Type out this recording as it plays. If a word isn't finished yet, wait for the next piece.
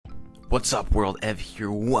What's up, world? Ev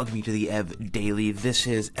here. Welcome to the Ev Daily. This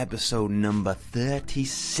is episode number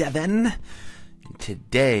 37. And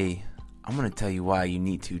today, I'm going to tell you why you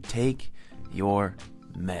need to take your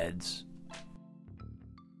meds.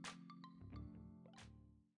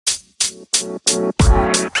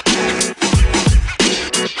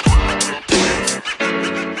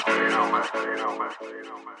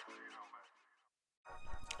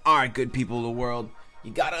 Alright, good people of the world. You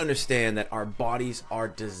gotta understand that our bodies are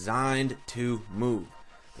designed to move.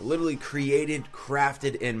 They're literally created,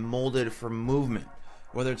 crafted, and molded for movement.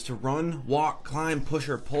 Whether it's to run, walk, climb, push,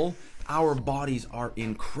 or pull, our bodies are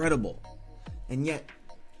incredible. And yet,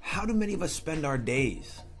 how do many of us spend our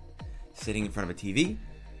days? Sitting in front of a TV,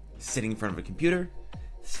 sitting in front of a computer,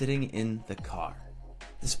 sitting in the car.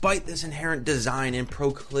 Despite this inherent design and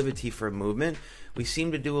proclivity for movement, we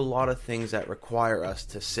seem to do a lot of things that require us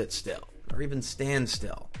to sit still, or even stand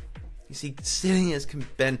still. You see, sitting has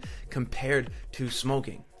been compared to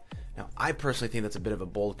smoking. Now, I personally think that's a bit of a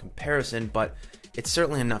bold comparison, but it's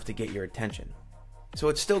certainly enough to get your attention. So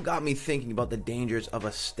it still got me thinking about the dangers of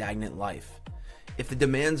a stagnant life. If the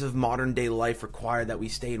demands of modern day life require that we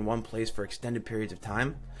stay in one place for extended periods of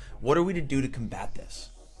time, what are we to do to combat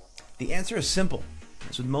this? The answer is simple,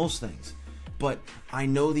 as with most things, but I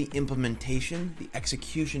know the implementation, the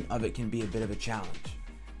execution of it can be a bit of a challenge.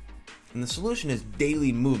 And the solution is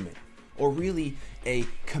daily movement, or really a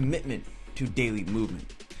commitment to daily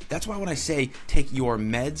movement. That's why when I say take your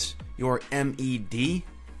meds, your MED,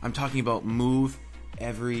 I'm talking about move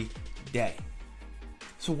every day.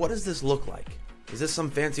 So what does this look like? Is this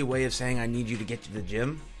some fancy way of saying I need you to get to the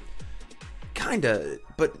gym? Kinda,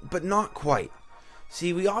 but not quite.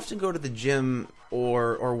 See, we often go to the gym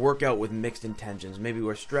or work out with mixed intentions. Maybe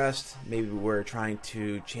we're stressed, maybe we're trying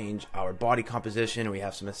to change our body composition, or we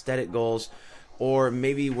have some aesthetic goals, or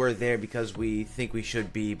maybe we're there because we think we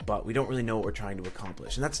should be, but we don't really know what we're trying to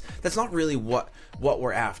accomplish. And that's not really what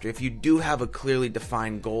we're after. If you do have a clearly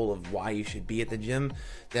defined goal of why you should be at the gym,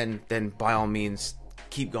 then by all means,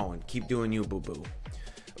 keep going, keep doing you, boo-boo.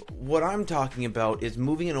 What I'm talking about is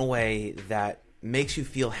moving in a way that makes you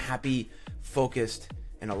feel happy, focused,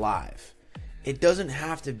 and alive. It doesn't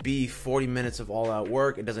have to be 40 minutes of all-out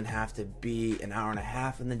work. It doesn't have to be an hour and a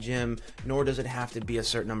half in the gym, nor does it have to be a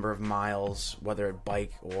certain number of miles, whether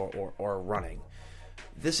bike or running.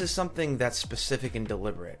 This is something that's specific and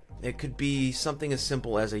deliberate. It could be something as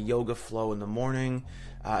simple as a yoga flow in the morning.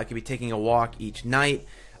 It could be taking a walk each night.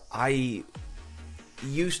 I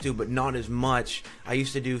used to, but not as much. I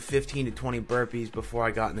used to do 15 to 20 burpees before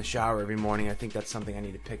I got in the shower every morning. I think that's something I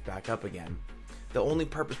need to pick back up again. The only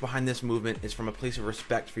purpose behind this movement is from a place of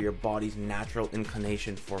respect for your body's natural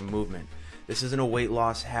inclination for movement. This isn't a weight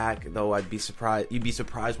loss hack, though you'd be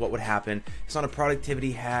surprised what would happen. It's not a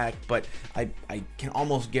productivity hack, but I can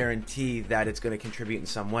almost guarantee that it's going to contribute in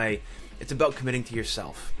some way. It's about committing to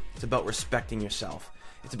yourself. It's about respecting yourself.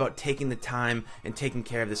 It's about taking the time and taking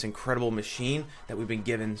care of this incredible machine that we've been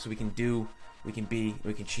given so we can do, we can be,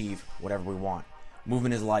 we can achieve whatever we want.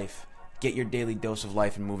 Movement is life. Get your daily dose of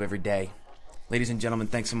life and move every day. Ladies and gentlemen,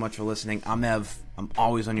 thanks so much for listening. I'm Ev. I'm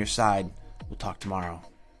always on your side. We'll talk tomorrow.